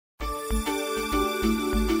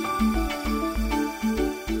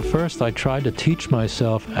first I tried to teach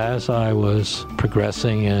myself as I was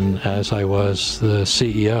progressing and as I was the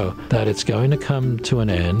CEO that it's going to come to an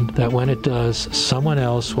end, that when it does, someone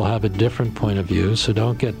else will have a different point of view, so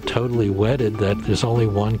don't get totally wedded that there's only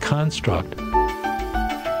one construct.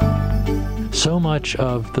 So much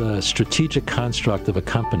of the strategic construct of a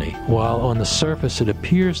company, while on the surface it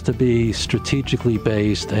appears to be strategically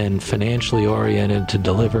based and financially oriented to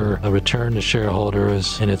deliver a return to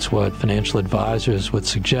shareholders, and it's what financial advisors would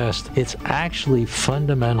suggest, it's actually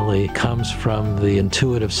fundamentally comes from the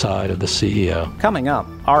intuitive side of the CEO. Coming up,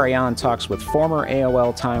 Ariane talks with former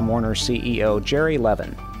AOL Time Warner CEO Jerry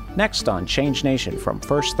Levin. Next on Change Nation from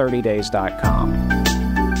First30days.com.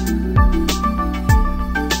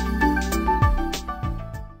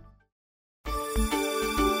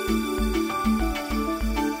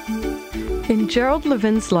 In Gerald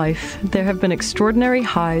Levin's life, there have been extraordinary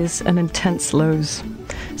highs and intense lows,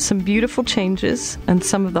 some beautiful changes, and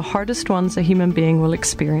some of the hardest ones a human being will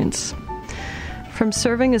experience. From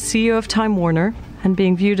serving as CEO of Time Warner and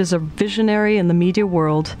being viewed as a visionary in the media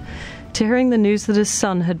world, to hearing the news that his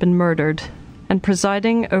son had been murdered, and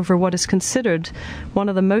presiding over what is considered one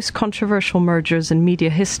of the most controversial mergers in media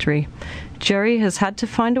history, Jerry has had to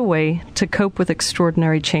find a way to cope with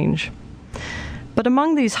extraordinary change. But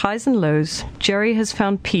among these highs and lows, Jerry has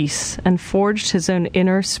found peace and forged his own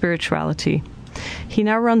inner spirituality. He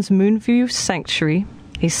now runs Moonview Sanctuary,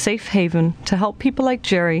 a safe haven to help people like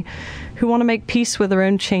Jerry who want to make peace with their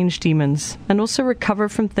own change demons and also recover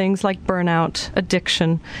from things like burnout,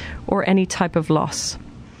 addiction, or any type of loss.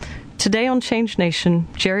 Today on Change Nation,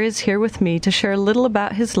 Jerry is here with me to share a little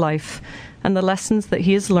about his life and the lessons that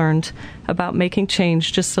he has learned about making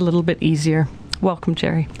change just a little bit easier. Welcome,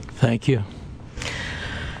 Jerry. Thank you.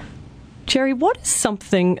 Jerry, what is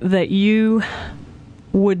something that you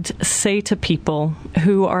would say to people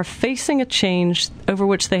who are facing a change over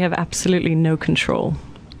which they have absolutely no control?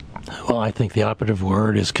 Well, I think the operative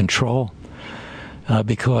word is control,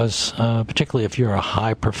 because particularly if you're a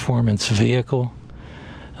high-performance vehicle,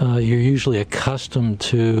 you're usually accustomed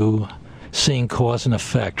to seeing cause and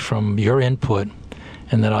effect from your input,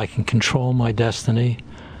 and that I can control my destiny.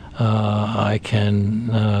 I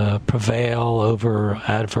can prevail over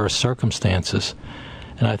adverse circumstances.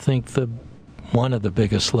 And I think one of the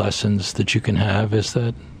biggest lessons that you can have is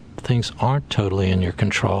that things aren't totally in your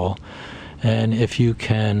control. And if you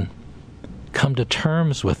can come to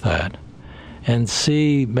terms with that and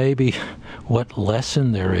see maybe what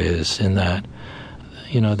lesson there is in that,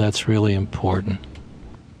 that's really important.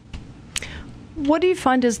 What do you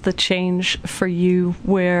find is the change for you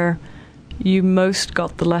where you most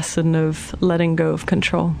got the lesson of letting go of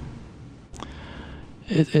control?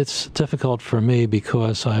 It's difficult for me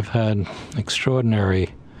because I've had extraordinary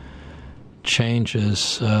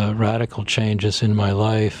changes, radical changes in my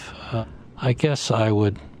life. I guess I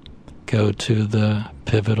would go to the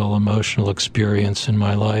pivotal emotional experience in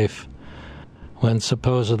my life when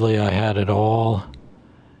supposedly I had it all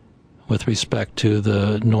with respect to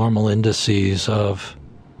the normal indices of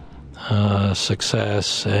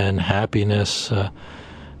success and happiness,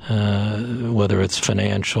 whether it's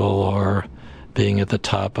financial or being at the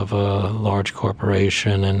top of a large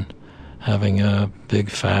corporation and having a big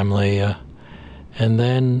family. And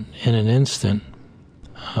then in an instant,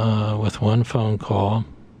 with one phone call,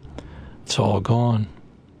 it's all gone.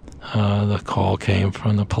 The call came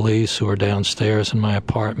from the police who were downstairs in my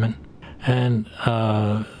apartment, and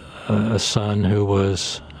a son who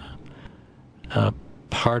was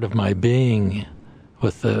part of my being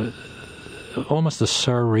with almost a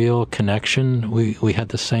surreal connection. We had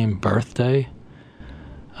the same birthday,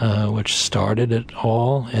 which started it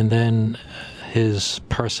all, and then his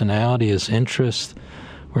personality, his interests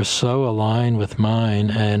were so aligned with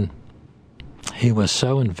mine, and he was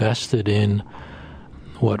so invested in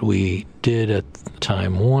what we did at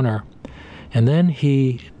Time Warner. And then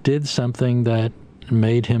he did something that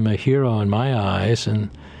made him a hero in my eyes, and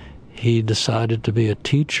he decided to be a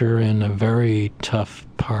teacher in a very tough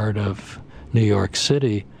part of New York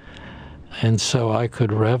City, and so I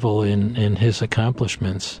could revel in his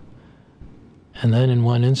accomplishments. And then in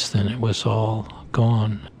one instant, it was all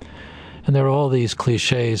gone. And there are all these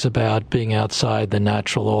cliches about being outside the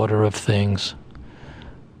natural order of things.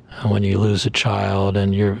 When you lose a child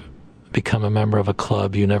and you become a member of a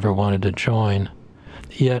club you never wanted to join.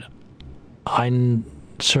 Yet I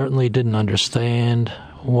certainly didn't understand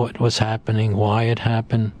what was happening, why it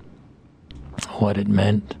happened, what it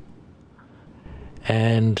meant.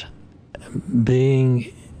 And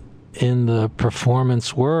being in the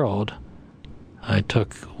performance world, I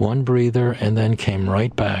took one breather and then came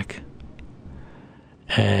right back.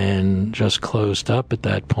 and just closed up at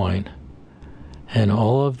that point. And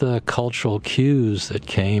all of the cultural cues that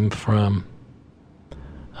came from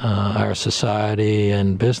our society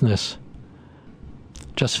and business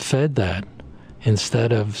just fed that,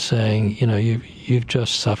 instead of saying, you've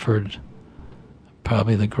just suffered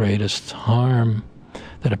probably the greatest harm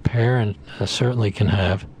that a parent certainly can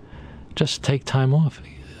have. Just take time off.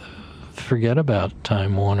 Forget about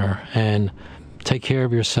Time Warner and take care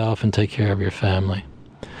of yourself and take care of your family.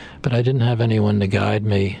 But I didn't have anyone to guide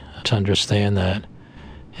me to understand that.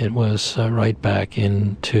 It was right back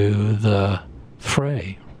into the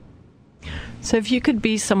fray. So if you could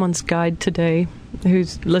be someone's guide today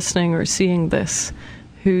who's listening or seeing this,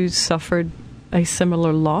 who's suffered a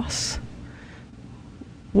similar loss,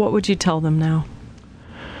 what would you tell them now?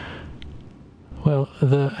 Well,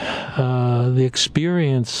 the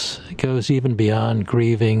experience goes even beyond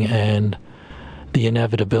grieving and the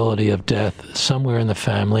inevitability of death somewhere in the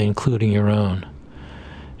family, including your own.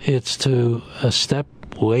 It's to step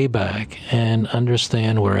way back and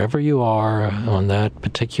understand wherever you are on that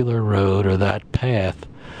particular road or that path,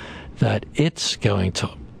 that it's going to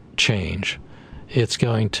change. It's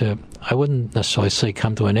going to, I wouldn't necessarily say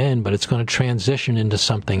come to an end, but it's going to transition into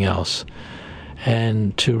something else.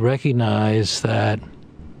 And to recognize that,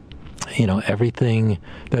 everything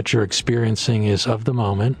that you're experiencing is of the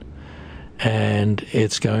moment, and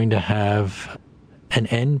it's going to have an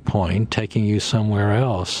end point taking you somewhere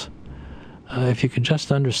else. If you could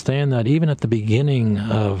just understand that, even at the beginning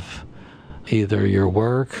of either your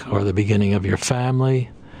work or the beginning of your family,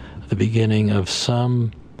 the beginning of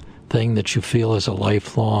some thing that you feel is a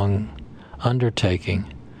lifelong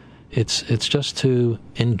undertaking, it's just to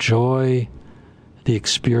enjoy the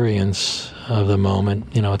experience of the moment.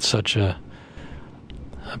 It's such a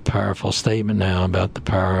powerful statement now about the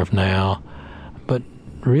power of now, but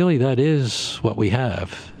really that is what we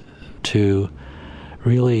have, to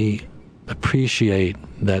really appreciate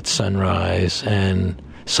that sunrise and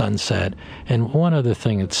sunset. And one other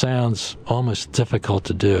thing, it sounds almost difficult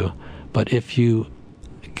to do, but if you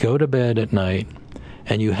go to bed at night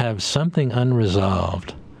and you have something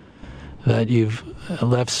unresolved, that you've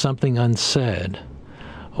left something unsaid,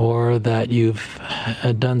 or that you've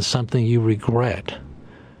done something you regret,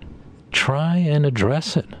 try and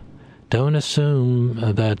address it. Don't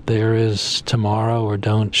assume that there is tomorrow, or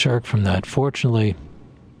don't shirk from that. Fortunately,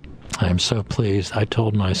 I'm so pleased. I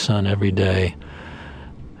told my son every day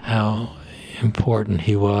how important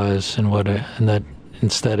he was, and that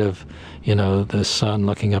instead of, the son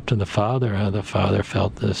looking up to the father, how the father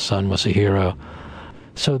felt the son was a hero.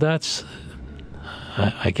 So that's,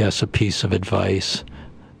 I guess, a piece of advice.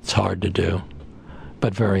 It's hard to do,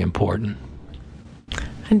 but very important.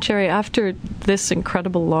 And Jerry, after this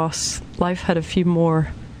incredible loss, life had a few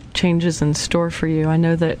more changes in store for you. I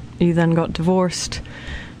know that you then got divorced,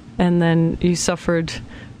 and then you suffered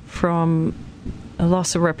from a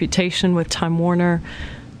loss of reputation with Time Warner.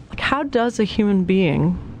 How does a human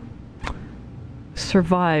being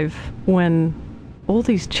survive when all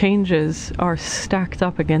these changes are stacked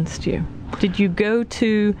up against you? Did you go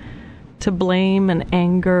to blame and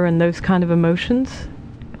anger and those kind of emotions?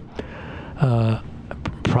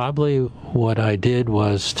 Probably what I did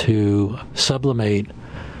was to sublimate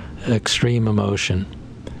extreme emotion,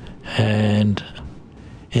 and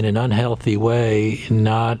in an unhealthy way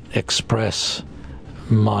not express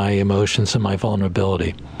my emotions and my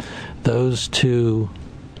vulnerability. Those two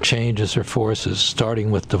changes or forces,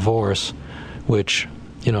 starting with divorce, which,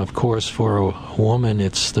 of course, for a woman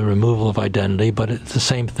it's the removal of identity, but it's the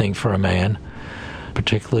same thing for a man,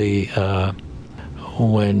 particularly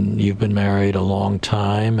when you've been married a long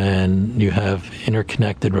time and you have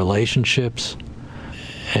interconnected relationships.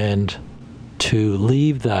 And to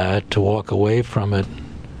leave that, to walk away from it,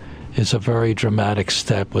 is a very dramatic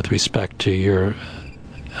step with respect to your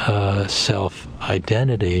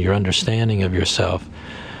self-identity, your understanding of yourself.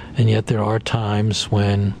 And yet there are times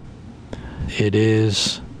when it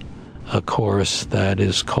is a course that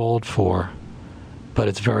is called for, but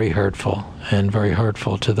it's very hurtful, and very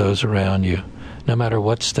hurtful to those around you, no matter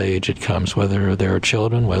what stage it comes, whether they're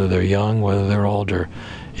children, whether they're young, whether they're older.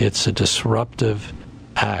 It's a disruptive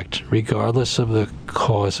act, regardless of the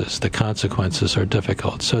causes. The consequences are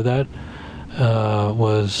difficult. So that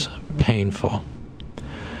was painful.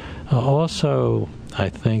 Also, I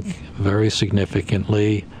think very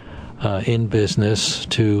significantly in business,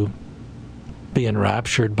 to be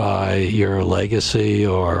enraptured by your legacy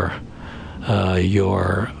or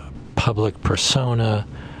your public persona,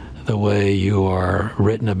 the way you are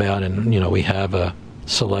written about. And, we have a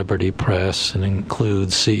celebrity press and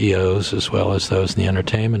includes CEOs as well as those in the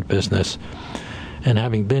entertainment business. And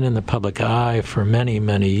having been in the public eye for many,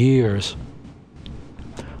 many years,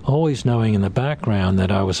 always knowing in the background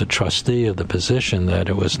that I was a trustee of the position, that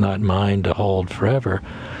it was not mine to hold forever,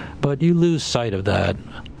 but you lose sight of that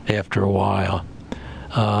after a while.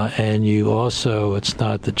 And you also, it's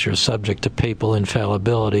not that you're subject to papal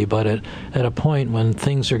infallibility, but at a point when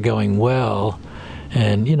things are going well,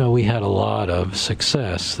 and, you know, we had a lot of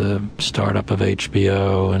success, the startup of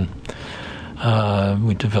HBO, and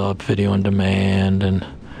we developed video on demand, and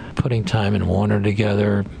putting Time and Warner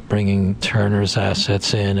together, bringing Turner's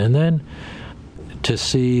assets in, and then to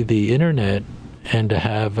see the internet and to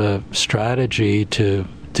have a strategy to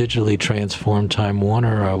digitally transform Time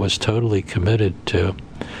Warner, I was totally committed to.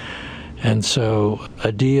 And so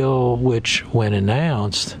a deal which, when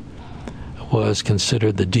announced, was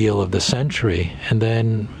considered the deal of the century, and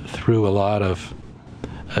then through a lot of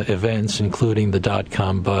events, including the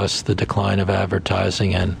dot-com bust, the decline of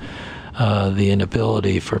advertising, and the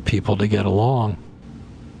inability for people to get along,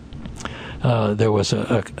 there was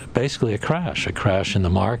basically a crash in the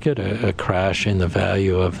market, a crash in the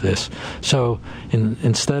value of this. So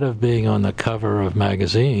instead of being on the cover of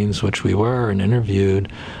magazines, which we were and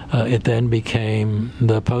interviewed, it then became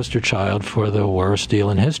the poster child for the worst deal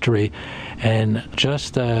in history. And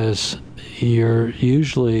just as you're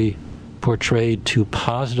usually portrayed too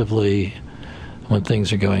positively when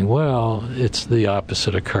things are going well, it's the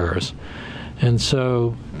opposite occurs. And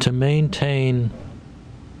so to maintain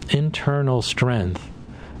internal strength,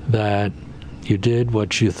 that you did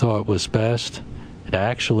what you thought was best, it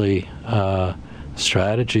actually,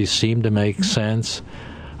 strategy seemed to make sense.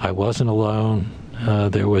 I wasn't alone.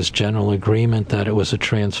 There was general agreement that it was a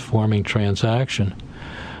transforming transaction.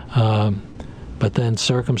 But then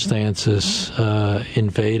circumstances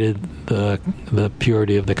invaded the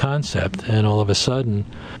purity of the concept, and all of a sudden,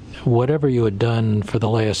 whatever you had done for the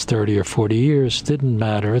last 30 or 40 years didn't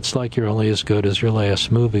matter. It's like you're only as good as your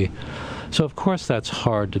last movie. So, of course, that's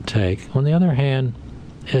hard to take. On the other hand,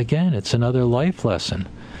 again, it's another life lesson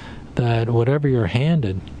that whatever you're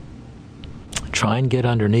handed, try and get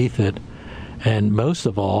underneath it, and most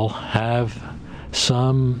of all, have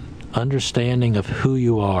some understanding of who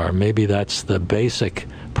you are. Maybe that's the basic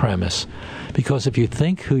premise. Because if you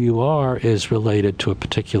think who you are is related to a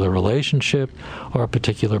particular relationship or a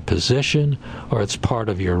particular position, or it's part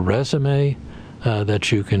of your resume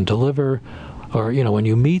that you can deliver, or, you know, when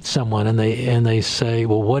you meet someone and they say,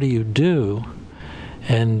 well, what do you do?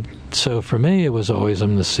 And so for me, it was always,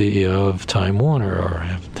 I'm the CEO of Time Warner, or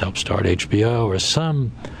have helped start HBO, or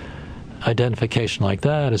some identification like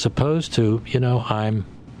that, as opposed to, you know, I'm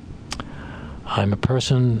a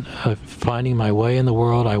person finding my way in the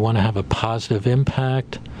world. I want to have a positive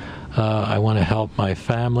impact. I want to help my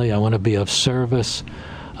family. I want to be of service.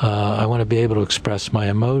 I want to be able to express my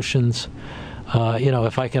emotions. You know,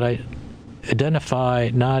 if I could identify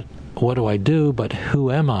not what do I do, but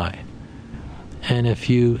who am I? And if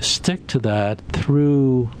you stick to that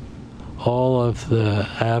through all of the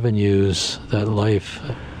avenues that life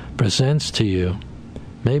presents to you,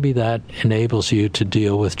 maybe that enables you to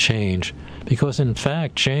deal with change. Because, in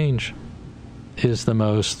fact, change is the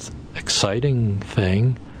most exciting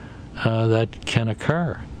thing that can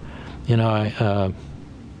occur. You know, I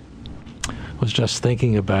was just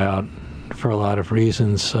thinking about, for a lot of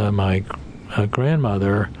reasons, my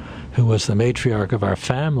grandmother, who was the matriarch of our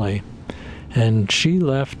family, and she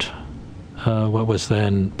left what was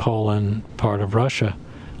then Poland, part of Russia,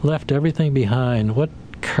 left everything behind. What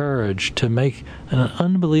courage to make an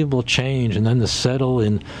unbelievable change, and then to settle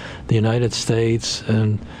in the United States,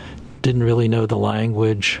 and didn't really know the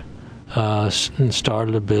language, and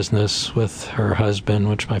started a business with her husband,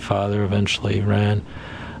 which my father eventually ran.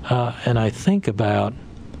 And I think about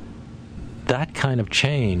that kind of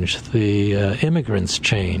change, the immigrants'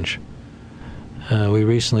 change. We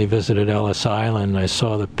recently visited Ellis Island, and I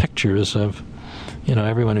saw the pictures of, you know,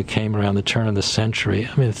 everyone who came around the turn of the century.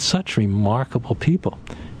 I mean, it's such remarkable people.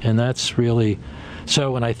 And that's really...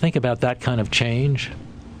 So when I think about that kind of change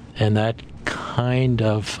and that kind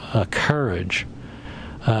of courage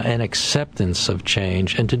and acceptance of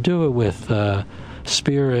change, and to do it with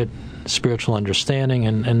spiritual understanding,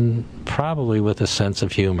 and probably with a sense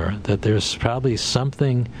of humor, that there's probably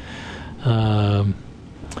something that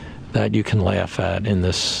you can laugh at in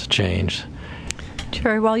this change.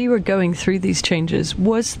 Jerry, while you were going through these changes,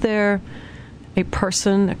 was there a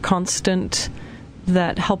person, a constant,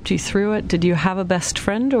 that helped you through it? Did you have a best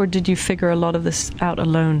friend, or did you figure a lot of this out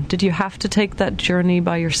alone? Did you have to take that journey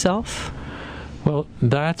by yourself? Well,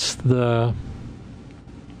 that's I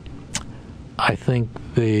think,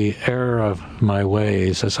 the error of my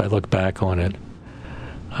ways as I look back on it.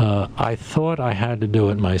 I thought I had to do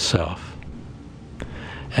it myself.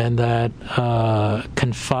 And that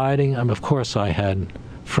confiding, of course I had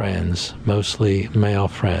friends, mostly male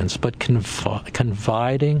friends, but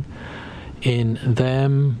confiding in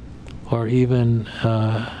them, or even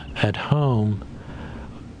at home,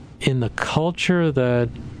 in the culture that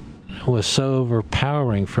was so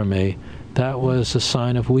overpowering for me, that was a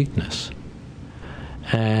sign of weakness.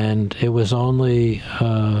 And it was only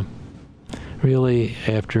really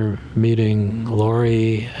after meeting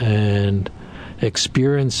Laurie and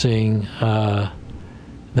experiencing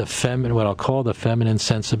what I'll call the feminine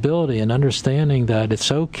sensibility, and understanding that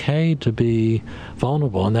it's okay to be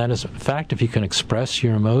vulnerable, and that is, in fact, if you can express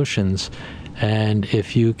your emotions and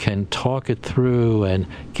if you can talk it through and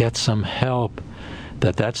get some help,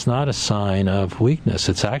 that's not a sign of weakness.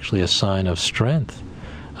 It's actually a sign of strength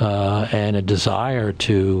and a desire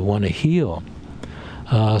to want to heal.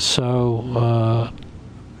 So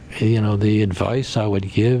the advice I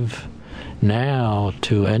would give now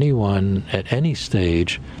to anyone at any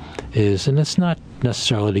stage is, and it's not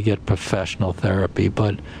necessarily to get professional therapy,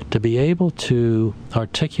 but to be able to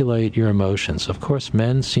articulate your emotions. Of course,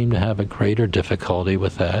 men seem to have a greater difficulty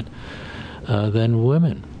with that than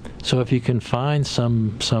women. So if you can find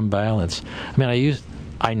some balance. I mean,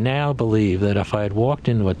 I now believe that if I had walked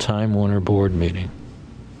into a Time Warner board meeting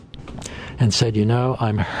and said,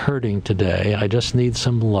 I'm hurting today, I just need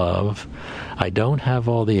some love, I don't have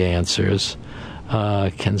all the answers,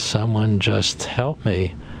 can someone just help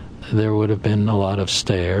me? There would have been a lot of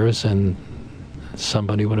stares, and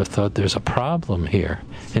somebody would have thought there's a problem here.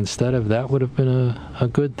 Instead of that would have been a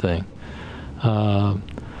good thing.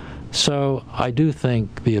 So I do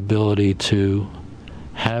think the ability to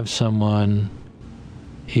have someone,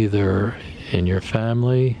 either in your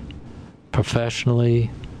family,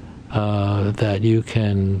 professionally, that you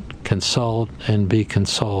can consult and be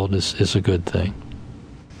consoled is a good thing.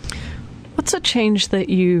 What's a change that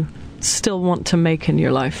you still want to make in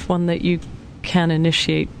your life, one that you can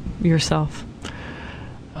initiate yourself?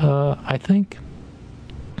 I think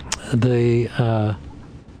the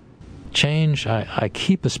change I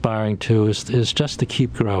keep aspiring to is just to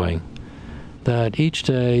keep growing. That each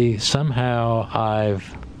day somehow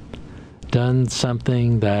I've done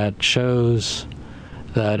something that shows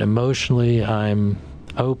that emotionally I'm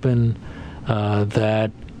open,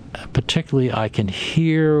 that particularly I can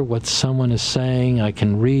hear what someone is saying, I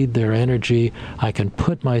can read their energy, I can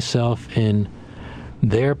put myself in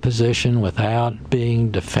their position without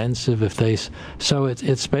being defensive so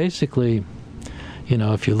it's basically,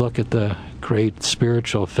 if you look at the great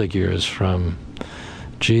spiritual figures from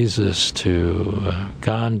Jesus to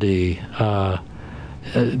Gandhi,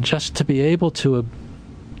 just to be able to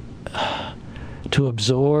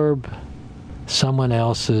absorb someone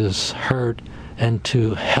else's hurt and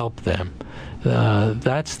to help them.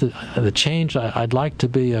 That's the change. I'd like to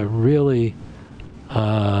be a really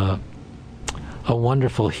a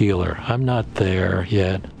wonderful healer. I'm not there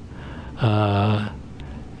yet,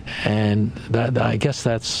 and I guess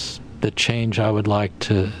that's the change I would like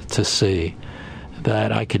to see.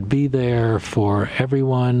 That I could be there for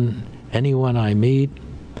everyone, anyone I meet,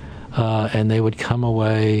 and they would come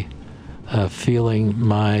away feeling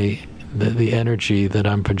the energy that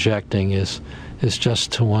I'm projecting is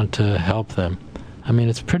just to want to help them. I mean,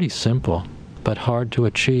 it's pretty simple, but hard to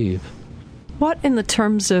achieve. What, in the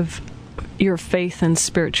terms of your faith and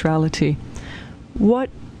spirituality, what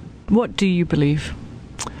do you believe?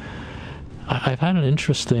 I've had an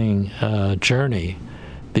interesting journey,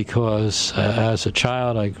 because as a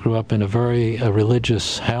child I grew up in a very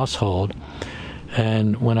religious household,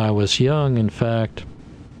 and when I was young, in fact,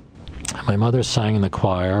 my mother sang in the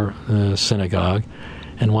choir in the synagogue,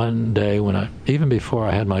 and one day even before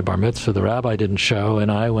I had my bar mitzvah, the rabbi didn't show,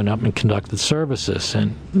 and I went up and conducted services,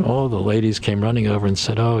 and all the ladies came running over and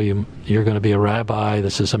said, "Oh, you're going to be a rabbi,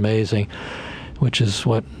 this is amazing," which is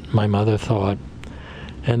what my mother thought.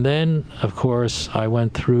 And then, of course, I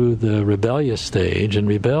went through the rebellious stage and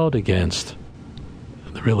rebelled against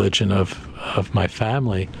the religion of my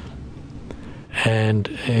family. And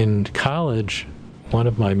in college, one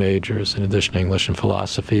of my majors, in addition to English and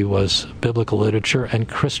philosophy, was biblical literature and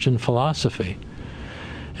Christian philosophy.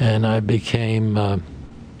 And I became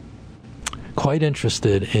quite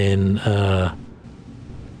interested in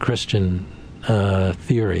Christian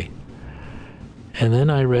theory. And then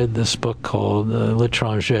I read this book called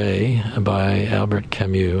L'Étranger by Albert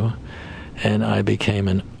Camus, and I became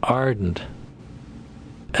an ardent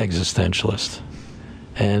existentialist.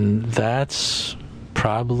 And that's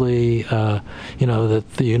probably, that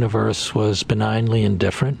the universe was benignly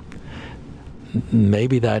indifferent.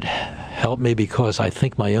 Maybe that helped me because I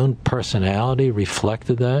think my own personality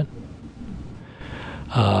reflected that,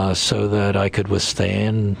 so that I could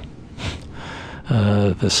withstand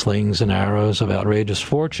the slings and arrows of outrageous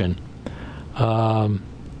fortune. And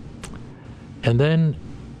then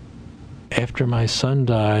after my son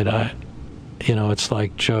died, it's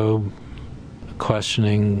like Job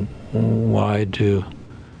questioning, why do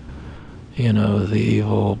the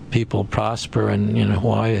evil people prosper, and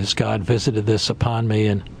why has God visited this upon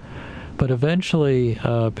me? But eventually,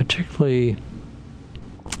 particularly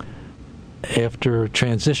after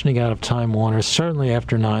transitioning out of Time Warner, certainly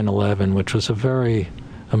after 9/11, which was a very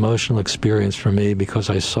emotional experience for me because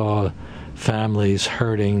I saw families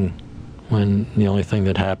hurting when the only thing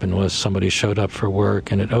that happened was somebody showed up for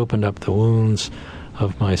work, and it opened up the wounds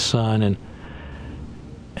of my son.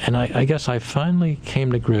 And I guess I finally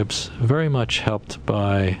came to grips, very much helped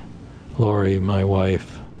by Lori, my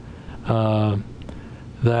wife,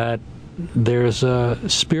 that there's a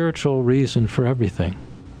spiritual reason for everything.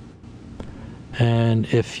 And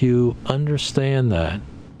if you understand that,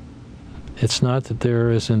 it's not that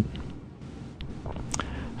there isn't,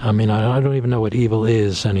 I don't even know what evil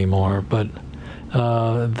is anymore, but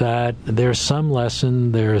that there's some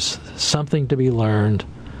lesson, there's something to be learned.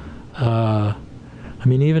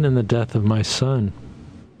 Even in the death of my son,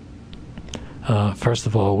 first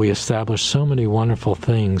of all, we established so many wonderful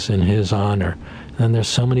things in his honor. And there's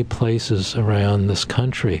so many places around this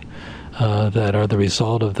country that are the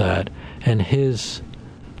result of that. And his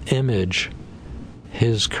image,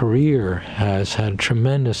 his career has had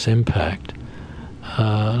tremendous impact.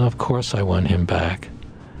 And of course I want him back.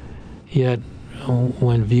 Yet,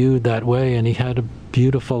 when viewed that way, and he had a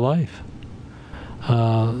beautiful life.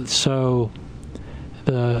 So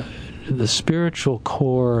the spiritual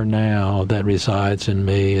core now that resides in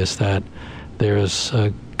me is that there's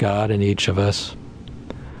a God in each of us,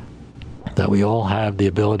 that we all have the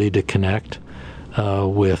ability to connect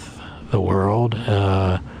with the world,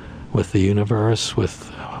 with the universe, with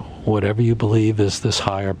whatever you believe is this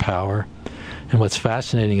higher power. And what's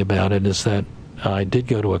fascinating about it is that I did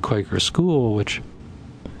go to a Quaker school which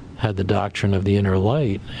had the doctrine of the inner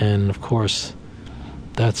light, and of course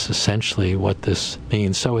that's essentially what this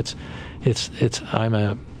means. So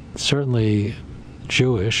I'm certainly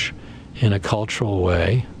Jewish in a cultural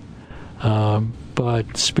way,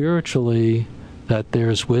 but spiritually, that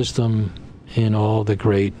there's wisdom in all the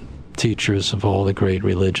great teachers of all the great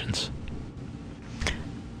religions.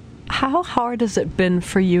 How hard has it been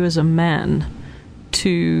for you as a man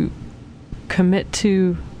to commit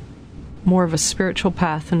to more of a spiritual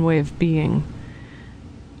path and way of being,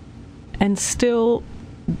 and still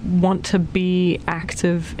want to be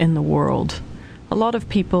active in the world? A lot of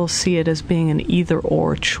people see it as being an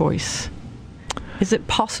either-or choice. Is it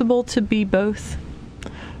possible to be both?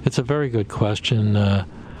 It's a very good question.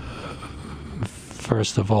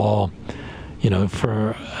 First of all,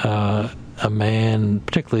 for a man,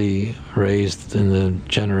 particularly raised in the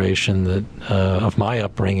generation that of my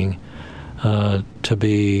upbringing, to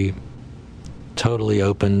be totally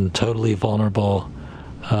open, totally vulnerable,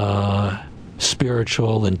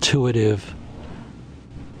 spiritual, intuitive,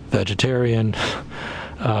 vegetarian,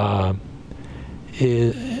 and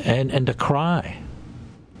to cry.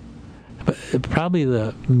 But probably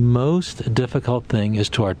the most difficult thing is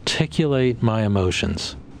to articulate my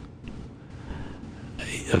emotions.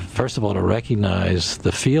 First of all, to recognize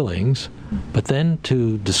the feelings, but then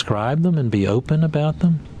to describe them and be open about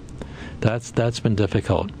them. That's been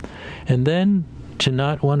difficult. And then to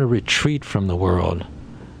not want to retreat from the world.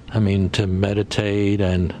 To meditate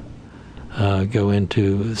and go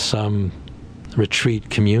into some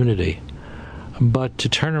retreat community. But to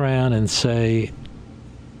turn around and say,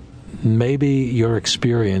 maybe your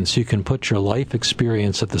experience, you can put your life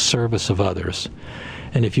experience at the service of others.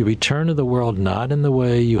 And if you return to the world not in the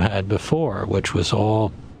way you had before, which was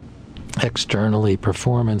all externally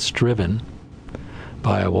performance-driven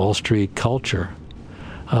by a Wall Street culture,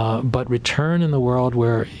 but return in the world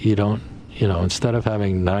where you don't, instead of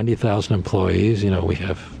having 90,000 employees, we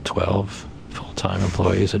have 12 full-time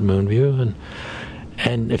employees at Moonview,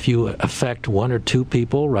 and if you affect one or two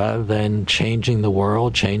people rather than changing the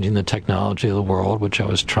world, changing the technology of the world, which I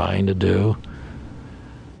was trying to do,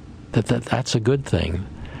 that's a good thing.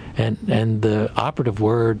 And the operative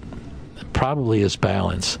word probably is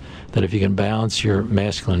balance. That if you can balance your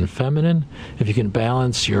masculine and feminine, if you can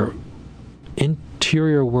balance your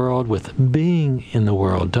interior world with being in the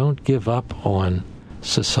world, don't give up on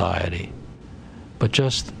society, but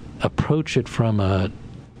just approach it from a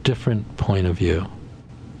different point of view.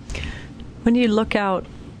 When you look out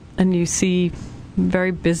and you see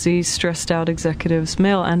very busy, stressed out executives,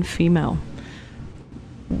 male and female.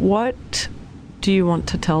 What do you want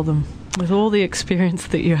to tell them with all the experience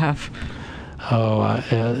that you have?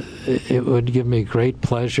 It would give me great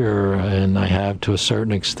pleasure, and I have to a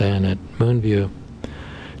certain extent at Moonview,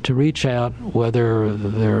 to reach out, whether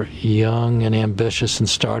they're young and ambitious and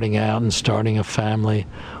starting out and starting a family,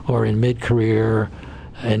 or in mid-career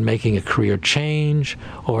and making a career change,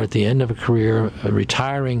 or at the end of a career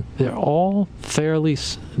retiring. They're all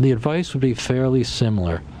the advice would be fairly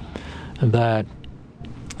similar, that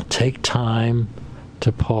take time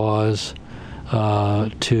to pause,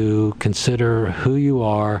 to consider who you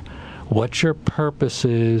are, what your purpose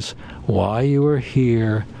is, why you are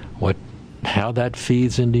here, how that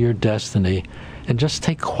feeds into your destiny, and just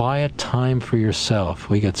take quiet time for yourself.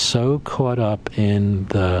 We get so caught up in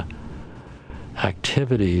the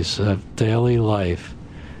activities of daily life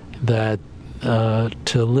that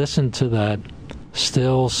to listen to that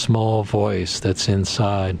still small voice that's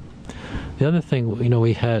inside. The other thing,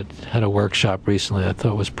 we had a workshop recently I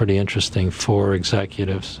thought was pretty interesting for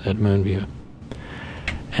executives at Moonview.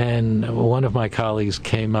 And one of my colleagues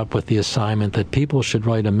came up with the assignment that people should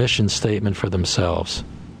write a mission statement for themselves.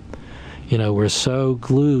 We're so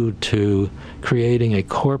glued to creating a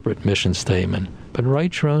corporate mission statement, but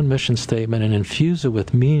write your own mission statement and infuse it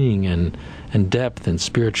with meaning and depth and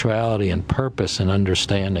spirituality and purpose and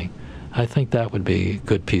understanding. I think that would be a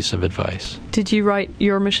good piece of advice. Did you write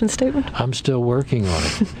your mission statement? I'm still working on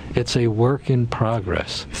it. It's a work in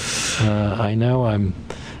progress. I know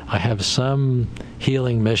I have some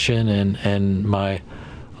healing mission, and my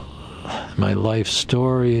life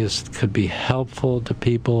story could be helpful to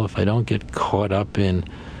people if I don't get caught up in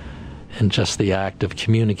just the act of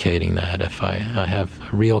communicating that, if I have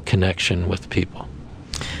a real connection with people.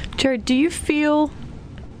 Jared, do you feel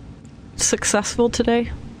successful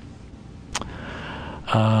today?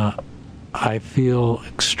 I feel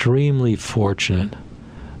extremely fortunate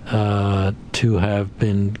to have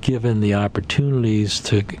been given the opportunities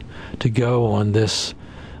to go on this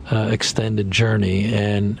extended journey,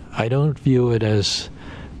 and I don't view it as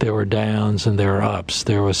there were downs and there were ups,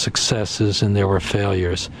 there were successes and there were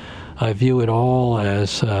failures. I view it all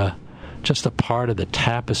as just a part of the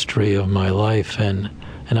tapestry of my life, and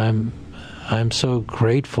I'm so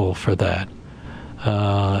grateful for that,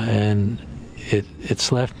 and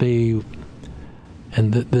it's left me,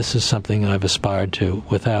 and this is something I've aspired to,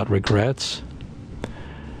 without regrets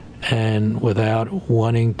and without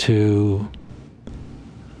wanting to,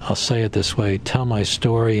 I'll say it this way, tell my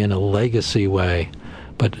story in a legacy way,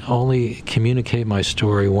 but only communicate my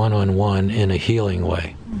story one-on-one in a healing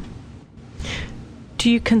way. Do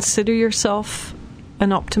you consider yourself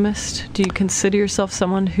an optimist? Do you consider yourself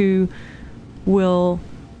someone who will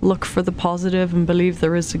look for the positive and believe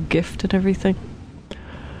there is a gift in everything?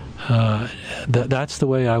 That's the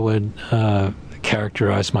way I would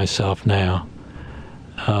characterize myself now.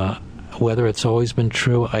 Whether it's always been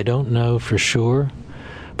true, I don't know for sure,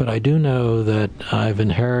 but I do know that I've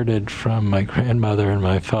inherited from my grandmother and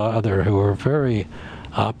my father, who are very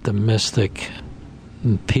optimistic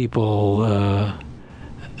people.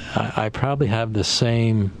 I probably have the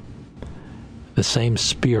same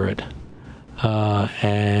spirit,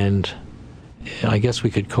 and I guess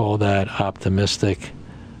we could call that optimistic.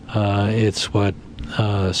 It's what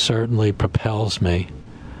certainly propels me,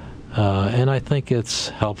 and I think it's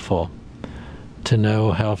helpful to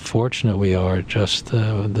know how fortunate we are. Just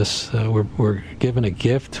we're given a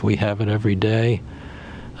gift. We have it every day,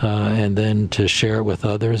 and then to share it with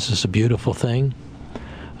others is a beautiful thing,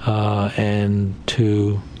 and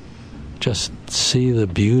to just see the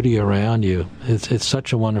beauty around you. It's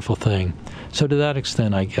such a wonderful thing. So to that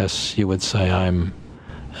extent, I guess you would say I'm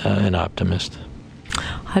an optimist.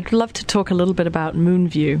 I'd love to talk a little bit about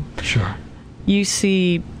Moonview. Sure. You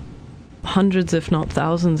see hundreds, if not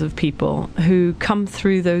thousands, of people who come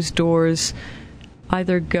through those doors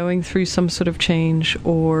either going through some sort of change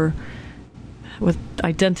or with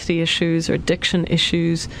identity issues or addiction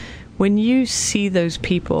issues. When you see those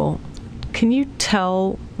people, can you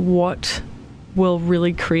tell what will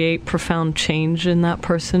really create profound change in that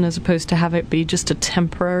person as opposed to have it be just a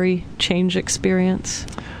temporary change experience?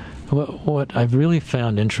 What I've really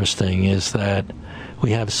found interesting is that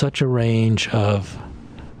we have such a range of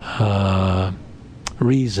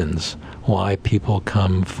reasons why people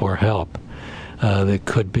come for help. That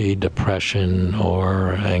could be depression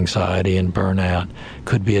or anxiety and burnout. It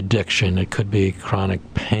could be addiction. It could be chronic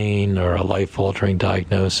pain or a life-altering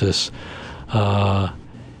diagnosis.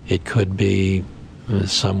 It could be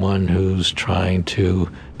someone who's trying to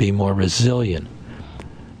be more resilient.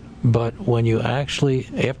 But when you actually,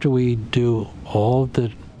 after we do all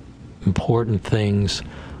the important things,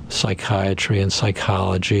 psychiatry and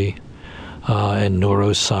psychology and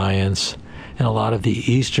neuroscience, and a lot of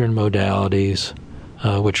the Eastern modalities,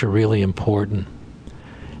 which are really important,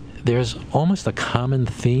 there's almost a common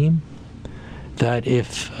theme that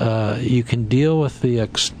if you can deal with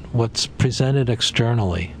what's presented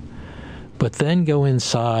externally, but then go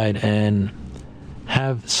inside and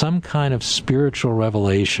have some kind of spiritual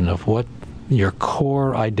revelation of what your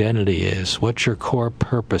core identity is, what your core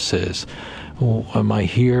purpose is. Am I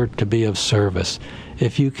here to be of service?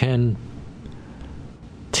 If you can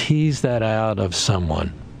tease that out of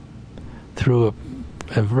someone through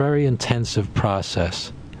a very intensive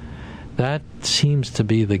process, that seems to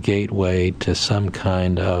be the gateway to some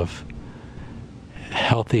kind of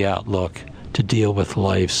healthy outlook to deal with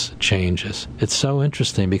life's changes. It's so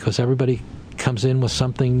interesting because everybody comes in with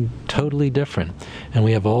something totally different, and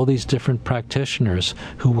we have all these different practitioners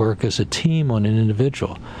who work as a team on an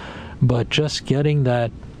individual. But just getting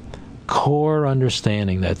that core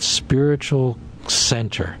understanding, that spiritual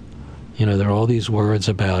center, there are all these words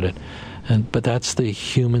about it, but that's the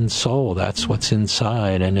human soul. That's what's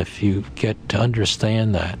inside, and if you get to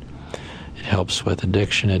understand that, it helps with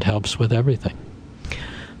addiction. It helps with everything.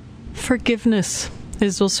 Forgiveness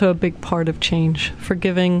is also a big part of change.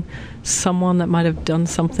 Forgiving someone that might have done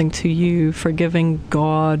something to you, forgiving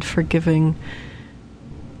God, forgiving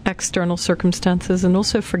external circumstances, and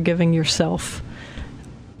also forgiving yourself.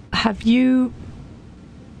 Have you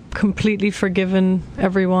completely forgiven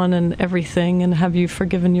everyone and everything, and have you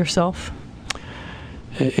forgiven yourself?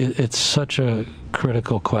 It's such a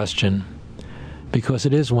critical question, because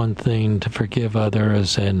it is one thing to forgive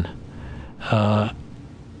others, and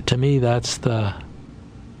to me that's the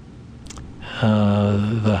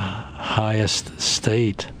highest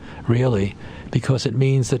state, really, because it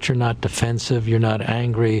means that you're not defensive, you're not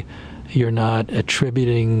angry, you're not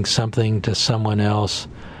attributing something to someone else,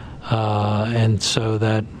 and so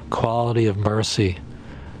that quality of mercy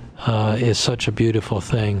is such a beautiful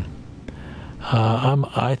thing. I'm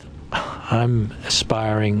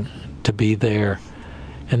aspiring to be there,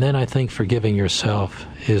 and then I think forgiving yourself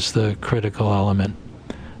is the critical element.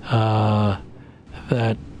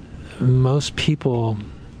 That most people,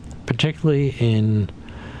 particularly in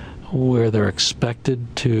where they're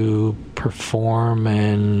expected to perform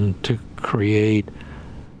and to create,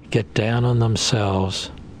 get down on themselves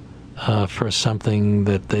for something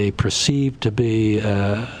that they perceive to be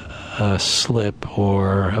a slip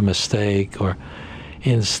or a mistake, or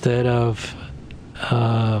instead of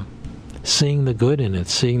seeing the good in it,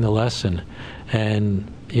 seeing the lesson.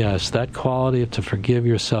 And yes, that quality to forgive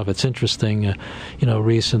yourself. It's interesting,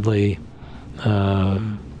 recently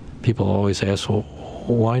people always ask, well,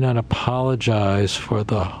 why not apologize for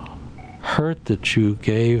the hurt that you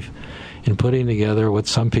gave in putting together what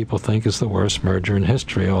some people think is the worst merger in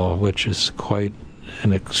history, all of which is quite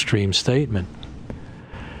an extreme statement.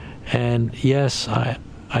 And yes, I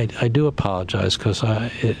do apologize, because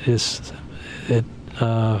for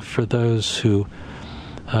those who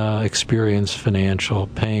experience financial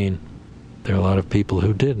pain, there are a lot of people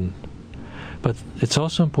who didn't. But it's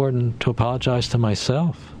also important to apologize to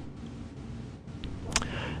myself.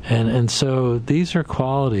 And so these are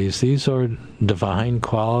qualities, these are divine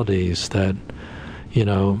qualities that,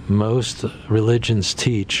 most religions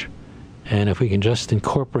teach. And if we can just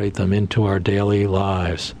incorporate them into our daily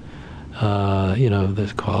lives,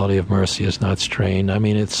 the quality of mercy is not strained. I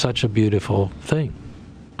mean, it's such a beautiful thing.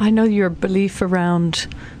 I know your belief around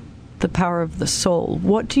the power of the soul.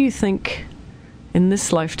 What do you think in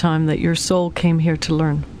this lifetime that your soul came here to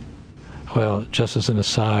learn? Well, just as an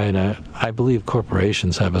aside, I believe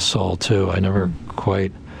corporations have a soul too. I never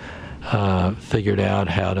quite figured out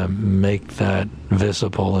how to make that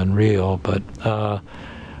visible and real, but I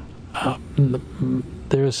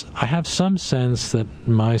have some sense that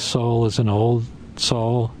my soul is an old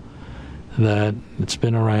soul, that it's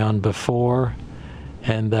been around before,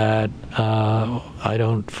 and that I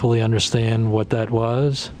don't fully understand what that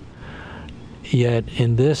was. Yet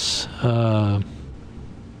in this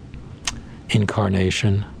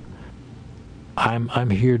incarnation, I'm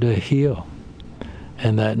here to heal,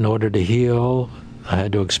 and that in order to heal, I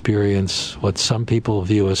had to experience what some people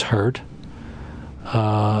view as hurt,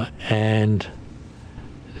 and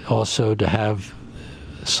also to have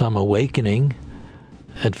some awakening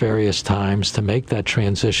at various times to make that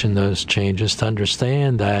transition, those changes, to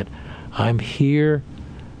understand that I'm here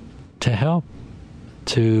to help,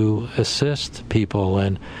 to assist people.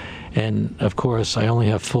 And of course, I only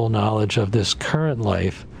have full knowledge of this current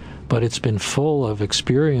life, but it's been full of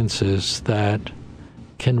experiences that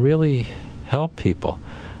can really help people.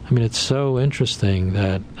 I mean, it's so interesting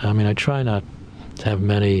that, I try not to have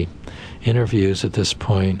many interviews at this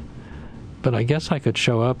point, but I guess I could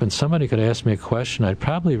show up and somebody could ask me a question. I'd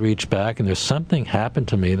probably reach back and there's something happened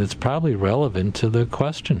to me that's probably relevant to the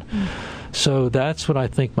question. So that's what I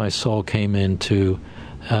think my soul came in to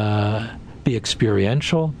be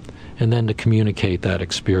experiential and then to communicate that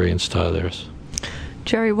experience to others.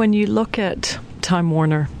 Jerry, when you look at Time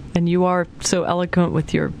Warner, and you are so eloquent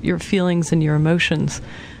with your feelings and your emotions,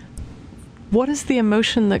 what is the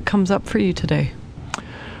emotion that comes up for you today?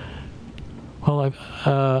 Well,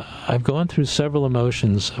 I've gone through several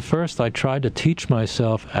emotions. First, I tried to teach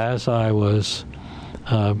myself as I was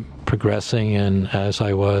progressing and as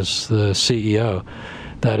I was the CEO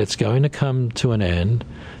that it's going to come to an end,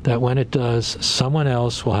 that when it does, someone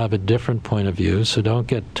else will have a different point of view, so don't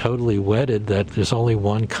get totally wedded that there's only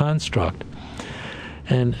one construct.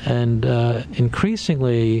 And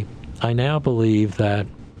increasingly, I now believe that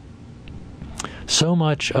so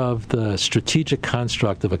much of the strategic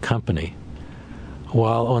construct of a company,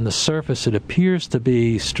 while on the surface it appears to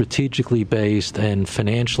be strategically based and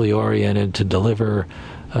financially oriented to deliver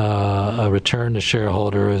a return to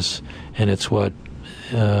shareholders, and it's what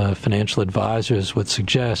financial advisors would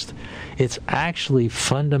suggest, it's actually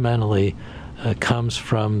fundamentally comes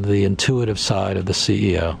from the intuitive side of the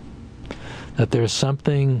CEO. That there's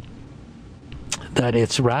something that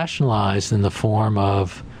it's rationalized in the form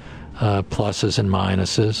of pluses and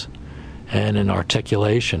minuses and an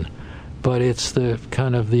articulation, but it's the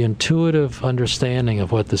kind of the intuitive understanding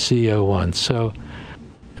of what the CEO wants. So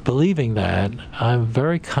believing that, I'm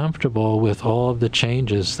very comfortable with all of the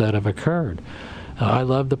changes that have occurred. I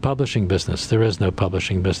love the publishing business. There is no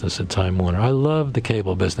publishing business at Time Warner. I love the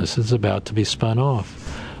cable business. It's about to be spun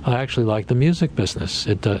off. I actually like the music business.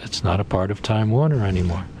 It's not a part of Time Warner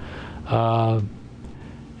anymore.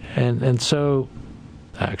 And so,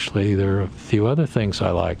 actually, there are a few other things I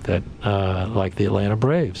like that, like the Atlanta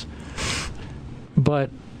Braves. But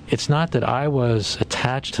it's not that I was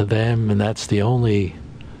attached to them and that's the only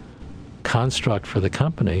construct for the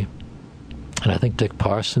company. And I think Dick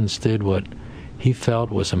Parsons did what he felt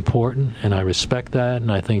was important, and I respect that,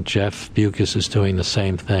 and I think Jeff Bewkes is doing the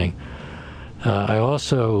same thing. I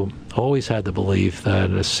also always had the belief that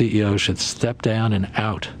a CEO should step down and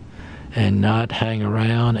out and not hang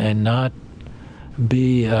around and not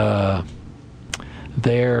be there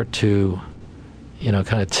to,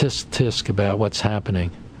 kind of tisk about what's happening.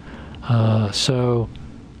 So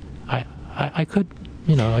I could,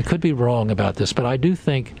 I could be wrong about this, but I do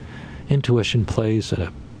think intuition plays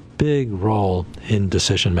a big role in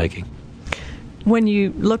decision making. When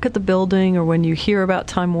you look at the building or when you hear about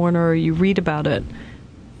Time Warner or you read about it,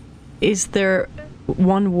 is there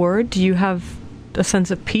one word? Do you have a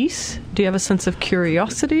sense of peace? Do you have a sense of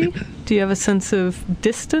curiosity? Do you have a sense of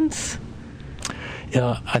distance?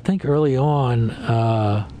 Yeah, I think early on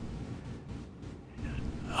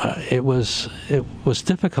it was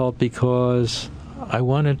difficult because I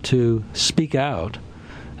wanted to speak out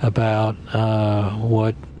about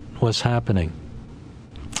what was happening.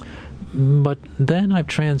 But then I've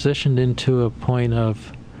transitioned into a point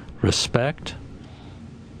of respect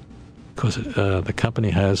because the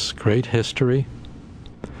company has great history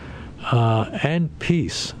and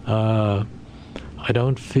peace. I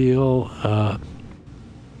don't feel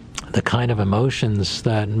the kind of emotions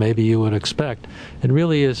that maybe you would expect. It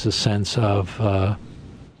really is a sense of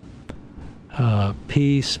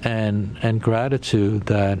peace and gratitude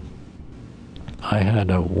that I had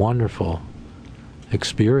a wonderful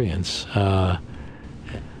experience.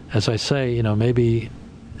 As I say, maybe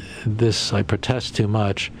I protest too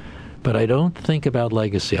much, but I don't think about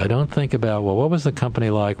legacy. I don't think about, what was the company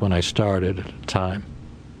like when I started at the time,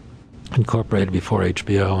 incorporated before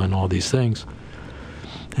HBO and all these things,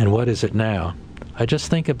 and what is it now? I just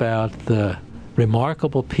think about the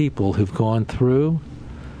remarkable people who've gone through,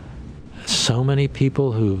 so many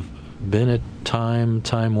people who've been at Time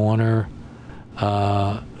Warner,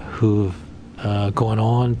 who've gone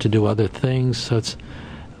on to do other things. So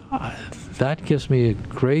that gives me a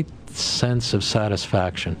great sense of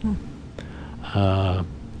satisfaction.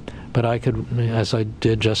 But I could, as I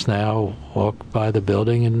did just now, walk by the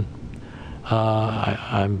building, and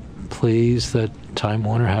I'm pleased that Time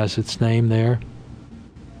Warner has its name there,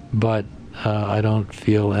 but I don't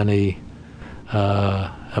feel any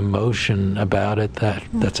emotion about it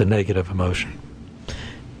that's a negative emotion.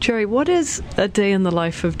 Jerry, what is a day in the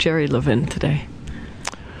life of Jerry Levin today?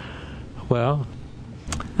 Well,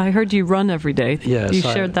 I heard you run every day. Yes. You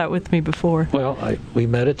shared that with me before. Well, we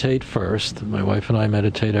meditate first. My wife and I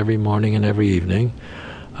meditate every morning and every evening.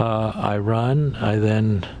 I run. I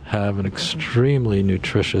then have an extremely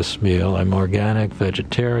nutritious meal. I'm organic,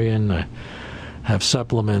 vegetarian. I have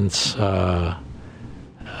supplements.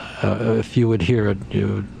 If you would hear it,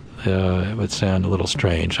 it would sound a little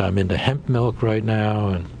strange. I'm into hemp milk right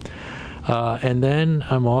now, and then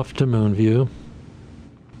I'm off to Moonview.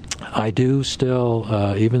 I do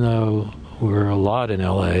still, even though we're a lot in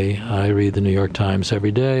L.A., I read the New York Times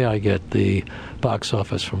every day. I get the box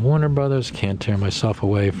office from Warner Brothers. Can't tear myself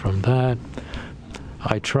away from that.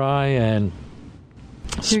 I try and...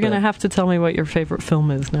 You're going to have to tell me what your favorite film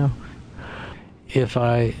is now. If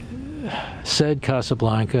I said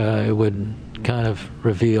Casablanca, it would kind of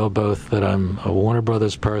reveal both that I'm a Warner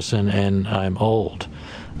Brothers person and I'm old.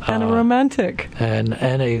 And a romantic. And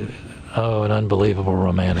an unbelievable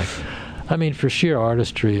romantic. I mean, for sheer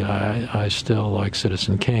artistry, I still like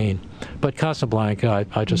Citizen Kane. But Casablanca,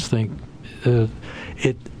 I just think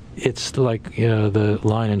it's like, the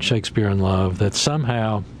line in Shakespeare in Love that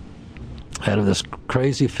somehow, out of this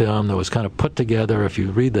crazy film that was kind of put together, if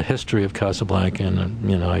you read the history of Casablanca,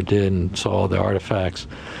 and I did and saw all the artifacts,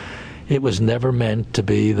 it was never meant to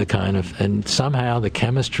be the kind of, and somehow the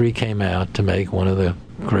chemistry came out to make one of the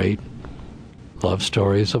great love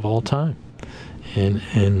stories of all time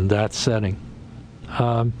in that setting.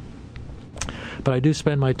 But I do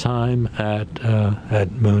spend my time at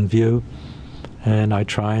Moonview, and I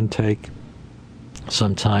try and take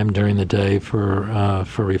some time during the day for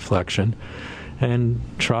reflection, and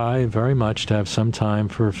try very much to have some time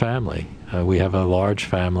for family. We have a large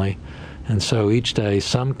family, and so each day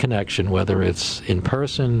some connection, whether it's in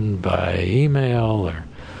person, by email, or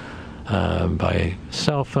by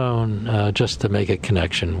cell phone, just to make a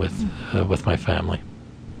connection with my family.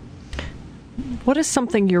 What is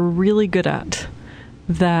something you're really good at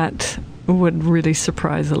that would really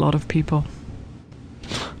surprise a lot of people?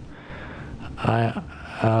 I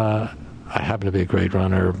happen to be a great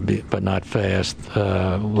runner, but not fast,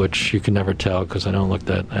 which you can never tell because I don't look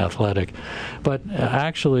that athletic. But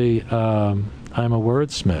actually, I'm a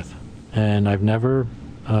wordsmith, and I've never,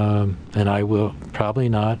 and I will probably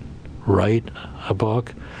not write a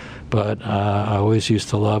book, but I always used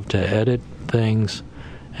to love to edit things,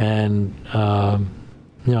 and I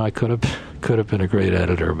could have been a great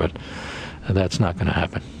editor, but that's not going to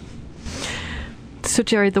happen. So,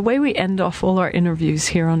 Jerry, the way we end off all our interviews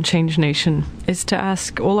here on Change Nation is to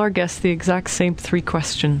ask all our guests the exact same 3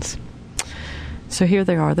 questions. So here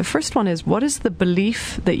they are. The first one is, what is the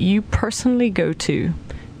belief that you personally go to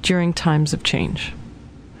during times of change?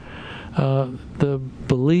 The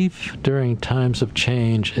belief during times of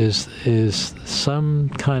change is some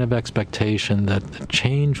kind of expectation that the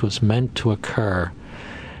change was meant to occur,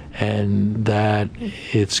 and that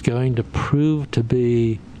it's going to prove to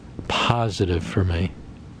be positive for me.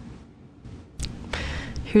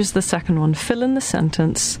 Here's the second one. Fill in the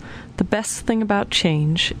sentence. The best thing about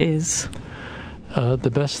change is...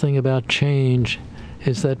 the best thing about change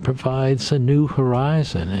is that it provides a new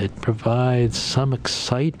horizon. It provides some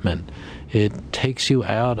excitement. It takes you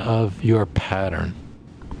out of your pattern.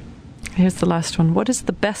 Here's the last one. What is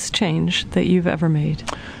the best change that you've ever made?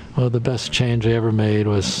 Well, the best change I ever made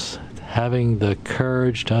was having the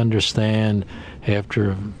courage to understand,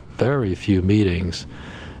 after very few meetings,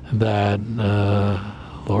 that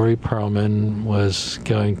Laurie Perlman was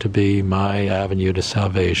going to be my avenue to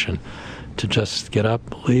salvation. To just get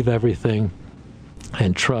up, leave everything,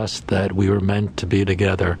 and trust that we were meant to be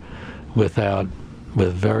together with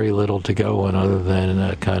very little to go on other than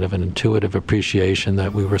a kind of an intuitive appreciation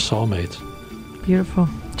that we were soulmates. Beautiful.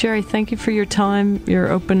 Jerry, thank you for your time, your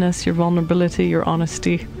openness, your vulnerability, your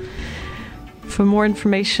honesty. For more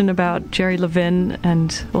information about Jerry Levin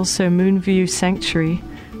and also Moonview Sanctuary,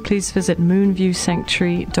 please visit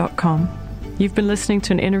moonviewsanctuary.com. You've been listening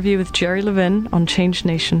to an interview with Jerry Levin on Change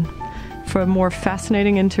Nation. For more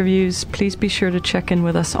fascinating interviews, please be sure to check in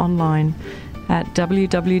with us online at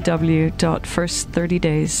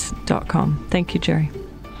www.first30days.com. Thank you, Jerry.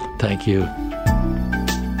 Thank you.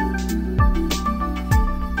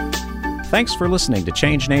 Thanks for listening to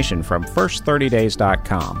Change Nation from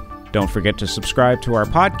first30days.com. Don't forget to subscribe to our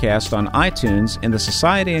podcast on iTunes in the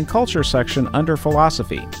Society and Culture section under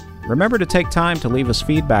Philosophy. Remember to take time to leave us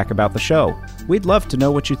feedback about the show. We'd love to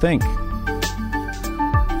know what you think.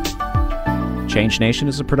 Change Nation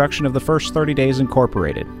is a production of the First 30 Days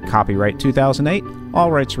Incorporated. Copyright 2008, all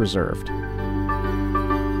rights reserved.